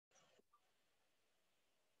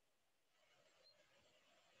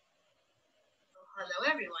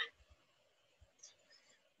Hello, everyone.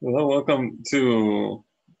 Well, welcome to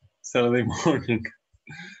Saturday morning,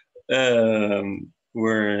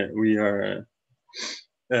 where we are.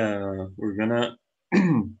 We're gonna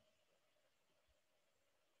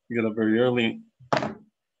get up very early.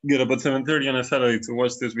 Get up at 7:30 on a Saturday to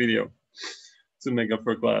watch this video to make up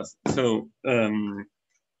for class. So,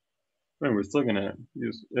 we're still gonna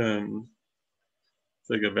use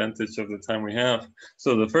take advantage of the time we have.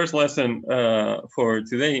 So the first lesson for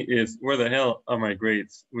today is where the hell are my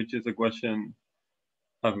grades, which is a question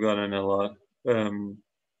I've gotten a lot.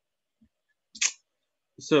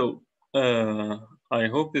 So I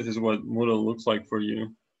hope this is what Moodle looks like for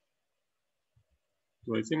you.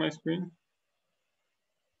 Do I see my screen?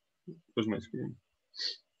 Where's my screen?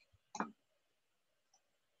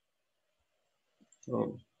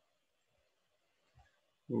 Oh,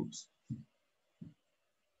 oops.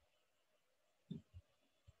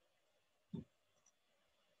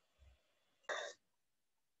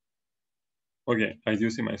 Okay, I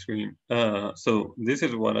do see my screen. So this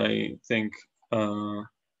is what I think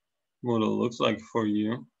Moodle looks like for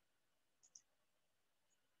you.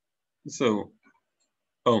 So,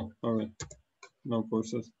 oh, all right, no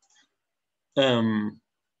courses.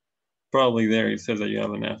 Probably there it says that you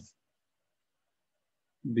have an F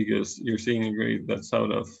because you're seeing a grade that's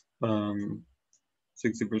out of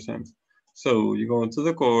 60%. So you go into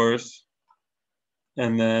the course,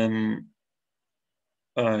 and then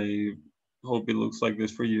I hope it looks like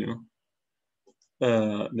this for you.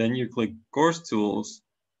 Then you click course tools,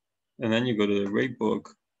 and then you go to the grade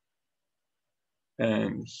book,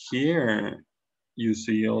 and here you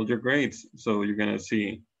see all your grades. So you're gonna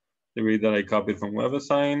see the grade that I copied from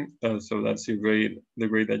WebAssign. So that's your grade, the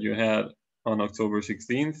grade that you had on October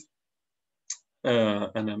 16th.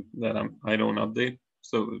 And then that I don't update.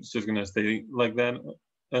 So it's just gonna stay like that.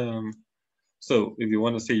 So if you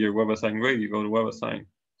want to see your WebAssign grade, you go to WebAssign.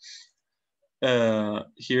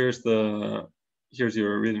 Here's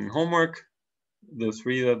your written homework. The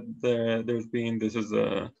 3 that there's been. This is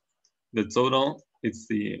the total. It's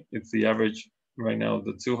the average right now of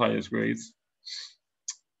the 2 highest grades.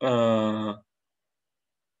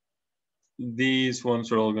 These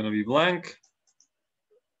ones are all going to be blank.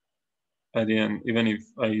 At the end, even if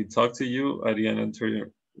I talk to you, at the end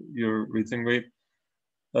enter your written grade.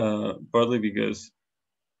 Partly because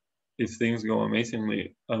if things go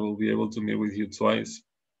amazingly, I will be able to meet with you twice.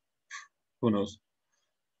 Who knows?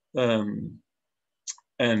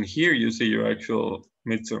 And here you see your actual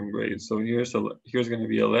midterm grade. So here's going to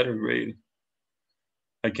be a letter grade.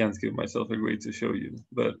 I can't give myself a grade to show you,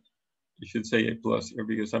 but you should say A+ here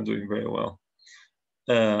because I'm doing very well.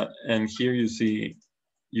 And here you see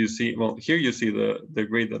well, here you see the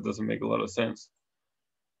grade that doesn't make a lot of sense.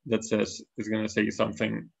 That says it's going to say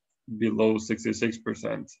something below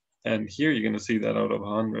 66%. And here you're going to see that out of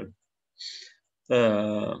 100.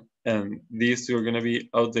 And these 2 are going to be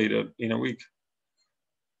outdated in a week.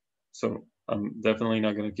 So I'm definitely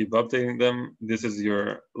not going to keep updating them. This is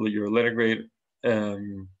your letter grade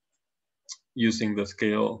using the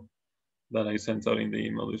scale that I sent out in the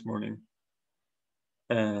email this morning.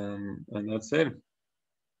 And that's it.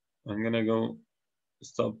 I'm going to go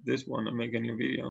stop this one and make a new video.